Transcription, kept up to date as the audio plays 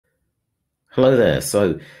Hello there.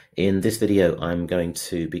 So in this video, I'm going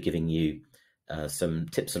to be giving you some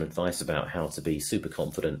tips and advice about how to be super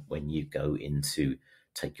confident when you go in to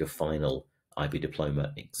take your final IB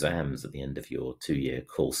Diploma exams at the end of your 2-year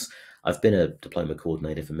course. I've been a diploma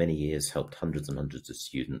coordinator for many years, helped hundreds and hundreds of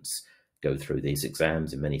students go through these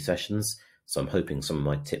exams in many sessions. So I'm hoping some of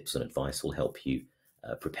my tips and advice will help you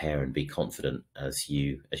prepare and be confident as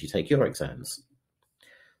you take your exams.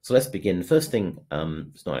 So let's begin. First thing,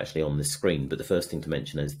 it's not actually on this screen, but the first thing to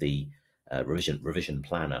mention is the revision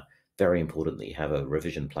planner. Very important that you have a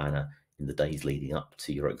revision planner in the days leading up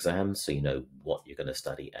to your exams, so you know what you're going to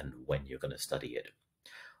study and when you're going to study it.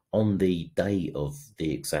 On the day of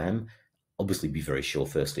the exam, obviously be very sure,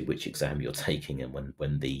 firstly, which exam you're taking and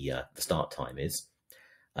when the start time is.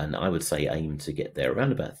 And I would say aim to get there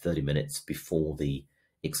around about 30 minutes before the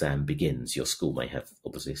exam begins. Your school may have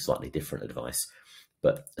obviously slightly different advice,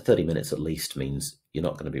 but 30 minutes at least means you're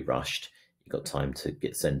not going to be rushed. You've got time to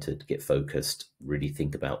get centered, get focused, really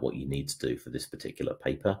think about what you need to do for this particular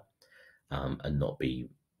paper, and not be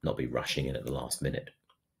rushing in at the last minute.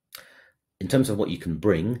 In terms of what you can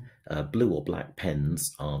bring, blue or black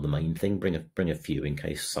pens are the main thing. Bring a few in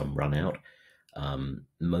case some run out.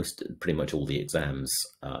 Pretty much all the exams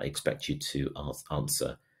expect you to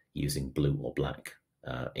answer using blue or black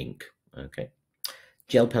ink. Okay.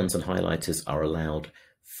 Gel pens and highlighters are allowed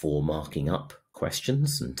for marking up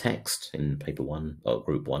questions and text in paper 1 or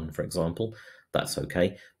group 1, for example. That's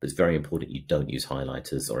okay, but it's very important you don't use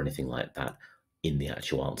highlighters or anything like that in the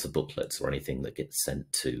actual answer booklets or anything that gets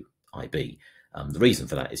sent to IB. The reason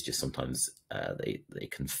for that is just sometimes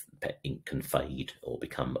ink can fade or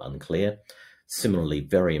become unclear. Similarly,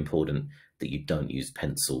 very important that you don't use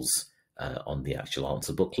pencils on the actual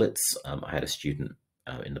answer booklets. I had a student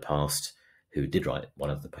in the past who did write one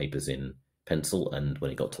of the papers in pencil, and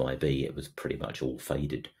when it got to IB, it was pretty much all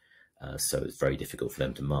faded. So it's very difficult for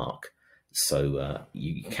them to mark. So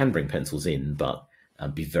you can bring pencils in, but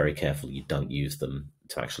be very careful you don't use them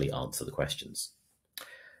to actually answer the questions.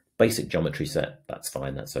 Basic geometry set, that's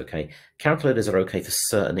fine, that's okay. Calculators are okay for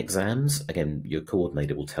certain exams. Again, your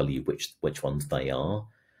coordinator will tell you which ones they are.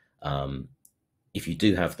 If you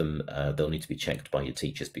do have them, they'll need to be checked by your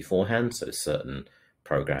teachers beforehand, so certain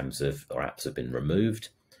programs or apps have been removed,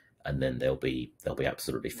 and then they'll be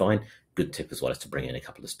absolutely fine. Good tip as well is to bring in a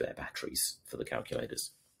couple of spare batteries for the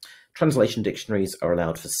calculators. Translation dictionaries are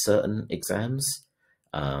allowed for certain exams.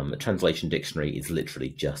 A translation dictionary is literally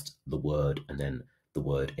just the word and then the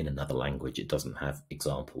word in another language. It doesn't have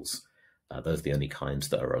examples. Those are the only kinds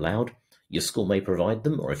that are allowed. Your school may provide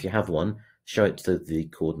them, or if you have one, show it to the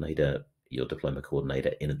coordinator, your diploma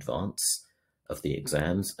coordinator, in advance of the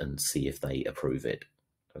exams and see if they approve it.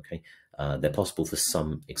 Okay, they're possible for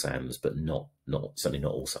some exams, but certainly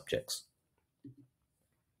not all subjects.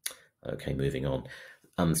 Okay, moving on.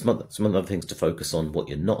 Some other things to focus on: what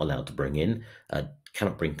you're not allowed to bring in.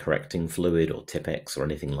 Cannot bring correcting fluid or Tipp-Ex or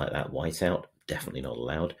anything like that. Whiteout, definitely not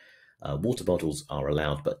allowed. Water bottles are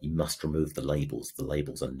allowed, but you must remove the labels. The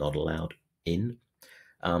labels are not allowed in.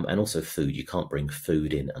 And also food. You can't bring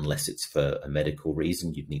food in unless it's for a medical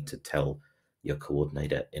reason. You'd need to tell your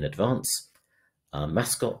coordinator in advance.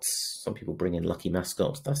 Mascots, some people bring in lucky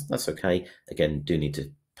mascots. That's okay. Again, do need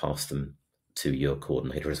to pass them to your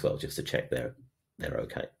coordinator as well, just to check they're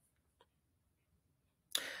okay.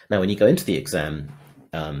 Now, when you go into the exam,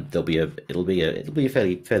 it'll be a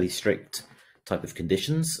fairly strict type of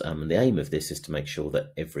conditions, and the aim of this is to make sure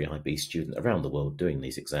that every IB student around the world doing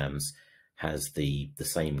these exams has the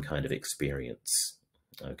same kind of experience.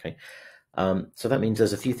 Okay. So that means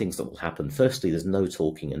there's a few things that will happen. Firstly, there's no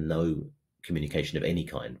talking and no communication of any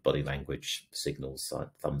kind, body language, signals,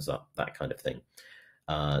 thumbs up, that kind of thing.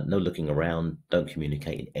 No looking around, don't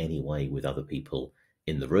communicate in any way with other people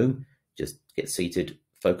in the room. Just get seated,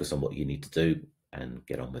 focus on what you need to do, and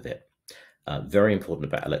get on with it. Very important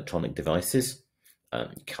about electronic devices.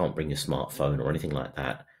 You can't bring your smartphone or anything like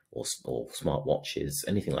that, or smart watches,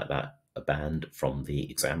 anything like that, are banned from the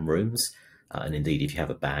exam rooms. And indeed, if you have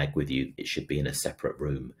a bag with you, it should be in a separate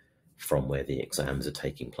room from where the exams are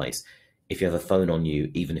taking place. If you have a phone on you,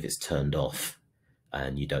 even if it's turned off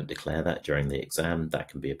and you don't declare that during the exam, that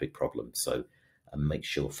can be a big problem. So make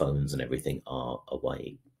sure phones and everything are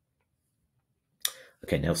away.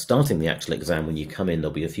 Okay, now starting the actual exam, when you come in,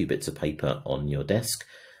 there'll be a few bits of paper on your desk.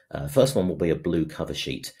 First one will be a blue cover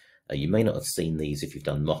sheet. You may not have seen these if you've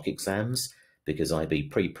done mock exams, because IB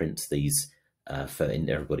pre-prints these for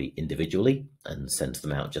everybody individually and sends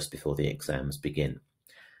them out just before the exams begin.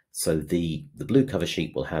 So the blue cover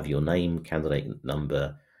sheet will have your name, candidate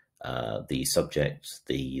number, the subject,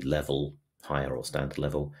 the level, higher or standard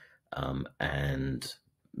level, and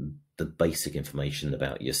the basic information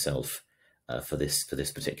about yourself for this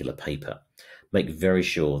particular paper. Make very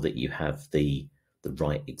sure that you have the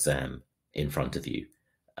right exam in front of you.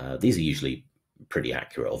 These are usually pretty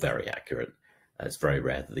accurate or very accurate. It's very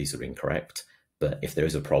rare that these are incorrect, but if there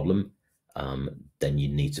is a problem, then you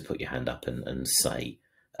need to put your hand up and say,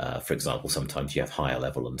 for example, sometimes you have higher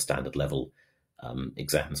level and standard level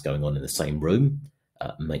exams going on in the same room.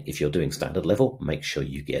 If you're doing standard level, make sure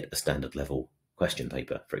you get a standard level question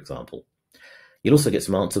paper, for example. You'll also get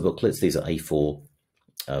some answer booklets. These are A4,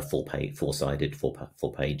 four-sided,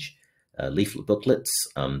 four-page leaflet booklets.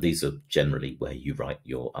 These are generally where you write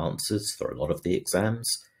your answers for a lot of the exams.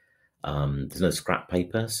 There's no scrap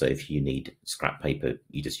paper, so if you need scrap paper,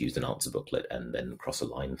 you just use an answer booklet and then cross a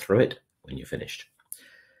line through it when you're finished.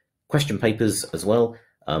 Question papers as well.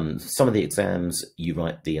 Some of the exams, you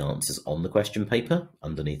write the answers on the question paper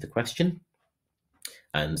underneath the question,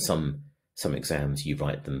 and some exams you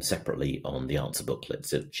write them separately on the answer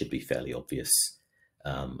booklets. It should be fairly obvious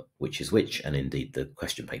which is which, and indeed the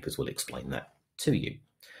question papers will explain that to you.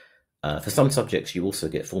 For some subjects, you also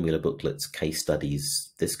get formula booklets, case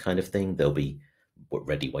studies, this kind of thing. They'll be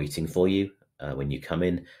ready waiting for you when you come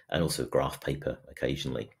in, and also graph paper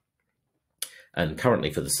occasionally. And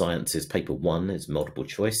currently for the sciences, paper 1 is multiple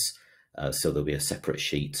choice, so there'll be a separate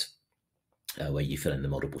sheet where you fill in the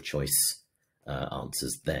multiple choice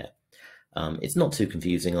answers there. It's not too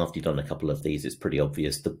confusing. After you've done a couple of these, it's pretty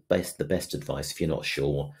obvious. The best advice, if you're not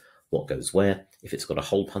sure what goes where, if it's got a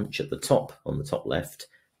hole punch at the top, on the top left,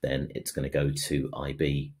 then it's going to go to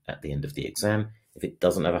IB at the end of the exam. If it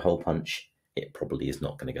doesn't have a hole punch, it probably is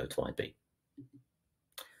not going to go to IB.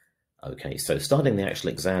 Okay, so starting the actual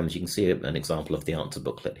exams, you can see an example of the answer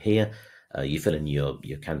booklet here. You fill in your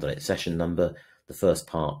candidate session number. The first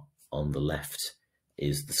part on the left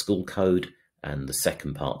is the school code, and the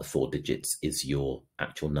second part, the 4 digits, is your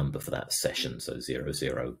actual number for that session, so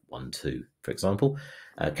 0012, for example.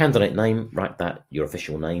 Candidate name, write that, your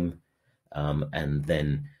official name, and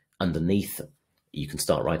then underneath, you can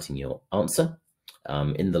start writing your answer.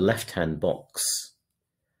 In the left-hand box,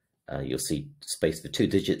 you'll see space for 2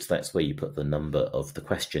 digits. That's where you put the number of the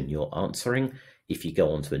question you're answering. If you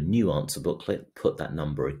go onto a new answer booklet, put that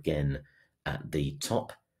number again at the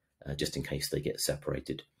top, just in case they get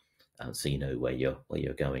separated, so you know where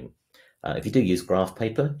you're going. If you do use graph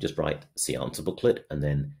paper, just write see answer booklet, and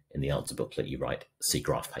then in the answer booklet you write see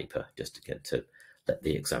graph paper, just to let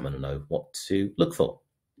the examiner know what to look for.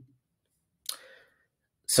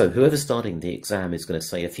 So whoever's starting the exam is going to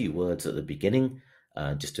say a few words at the beginning,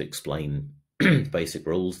 just to explain basic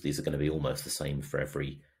rules. These are going to be almost the same for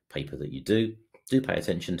every paper that you do. Do pay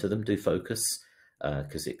attention to them, do focus,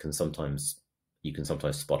 because you can sometimes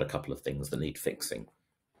spot a couple of things that need fixing.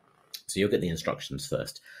 So you'll get the instructions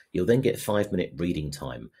first. You'll then get 5-minute reading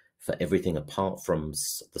time for everything apart from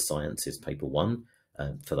the sciences paper 1.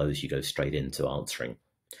 For those, you go straight into answering.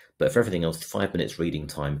 But for everything else, 5 minutes reading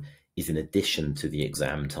time is in addition to the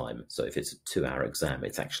exam time. So if it's a 2-hour exam,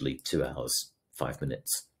 it's actually 2 hours, 5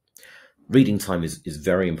 minutes. Reading time is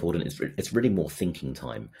very important. It's really more thinking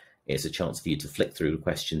time. It's a chance for you to flick through the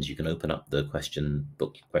questions. You can open up the question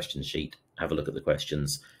sheet, have a look at the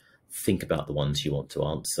questions, think about the ones you want to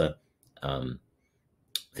answer,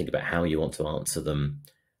 think about how you want to answer them,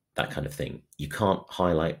 that kind of thing. You can't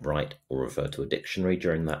highlight, write, or refer to a dictionary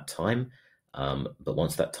during that time. But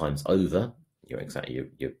once that time's over, the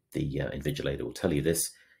invigilator will tell you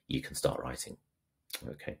this, you can start writing.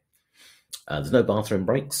 Okay. There's no bathroom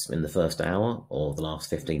breaks in the first hour or the last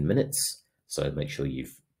 15 minutes, so make sure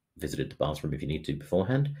you've visited the bathroom if you need to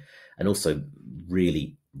beforehand. And also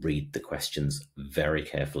really read the questions very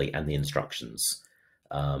carefully and the instructions.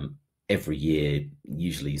 Every year,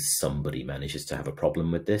 usually somebody manages to have a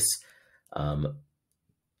problem with this.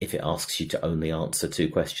 If it asks you to only answer 2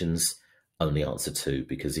 questions, only answer 2,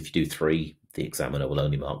 because if you do 3, the examiner will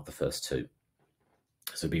only mark the first 2.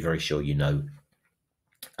 So be very sure you know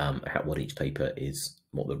what each paper is,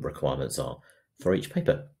 what the requirements are for each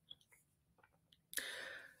paper.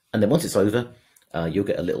 And then once it's over, you'll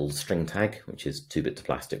get a little string tag, which is 2 bits of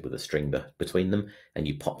plastic with a string between them, and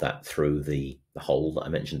you pop that through the hole that I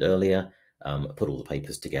mentioned earlier, put all the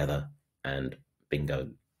papers together, and bingo,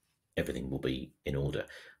 everything will be in order.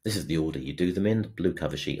 This is the order you do them in, blue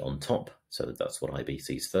cover sheet on top, so that's what IB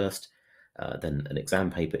sees first. Then an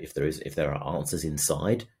exam paper if there are answers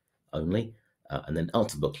inside only, and then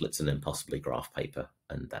answer booklets, and then possibly graph paper,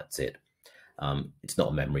 and that's it. It's not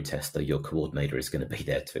a memory test, though. Your coordinator is going to be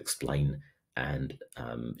there to explain and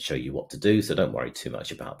show you what to do, so don't worry too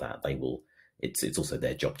much about that. They will. It's also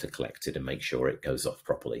their job to collect it and make sure it goes off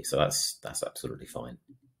properly, so that's absolutely fine.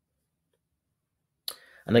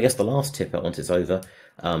 And I guess the last tip once it's over,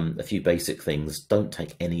 a few basic things. Don't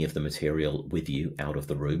take any of the material with you out of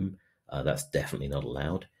the room. That's definitely not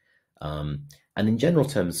allowed. And in general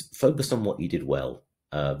terms, focus on what you did well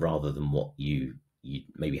rather than what you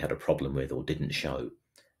maybe had a problem with or didn't show.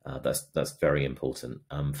 That's very important.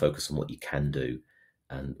 Focus on what you can do,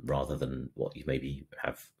 and rather than what you maybe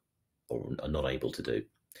have or are not able to do.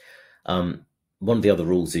 One of the other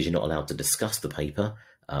rules is you're not allowed to discuss the paper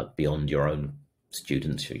beyond your own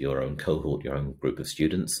students, your own cohort, your own group of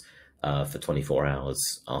students for 24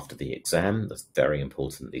 hours after the exam. That's very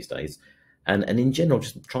important these days. And in general,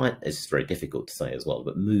 just try, it's very difficult to say as well,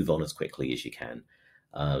 but move on as quickly as you can.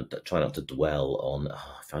 Try not to dwell on,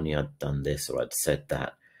 oh, if only I'd done this or I'd said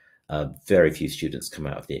that. Very few students come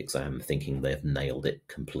out of the exam thinking they've nailed it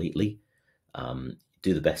completely.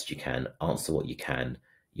 Do the best you can, answer what you can.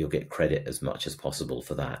 You'll get credit as much as possible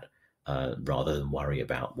for that, rather than worry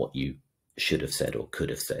about what you should have said or could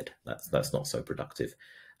have said. That's not so productive.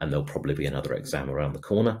 And there'll probably be another exam around the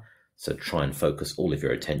corner. So try and focus all of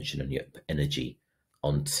your attention and your energy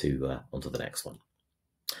onto the next one.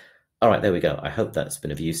 All right, there we go. I hope that's been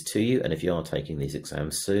of use to you. And if you are taking these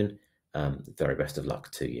exams soon, very best of luck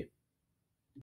to you.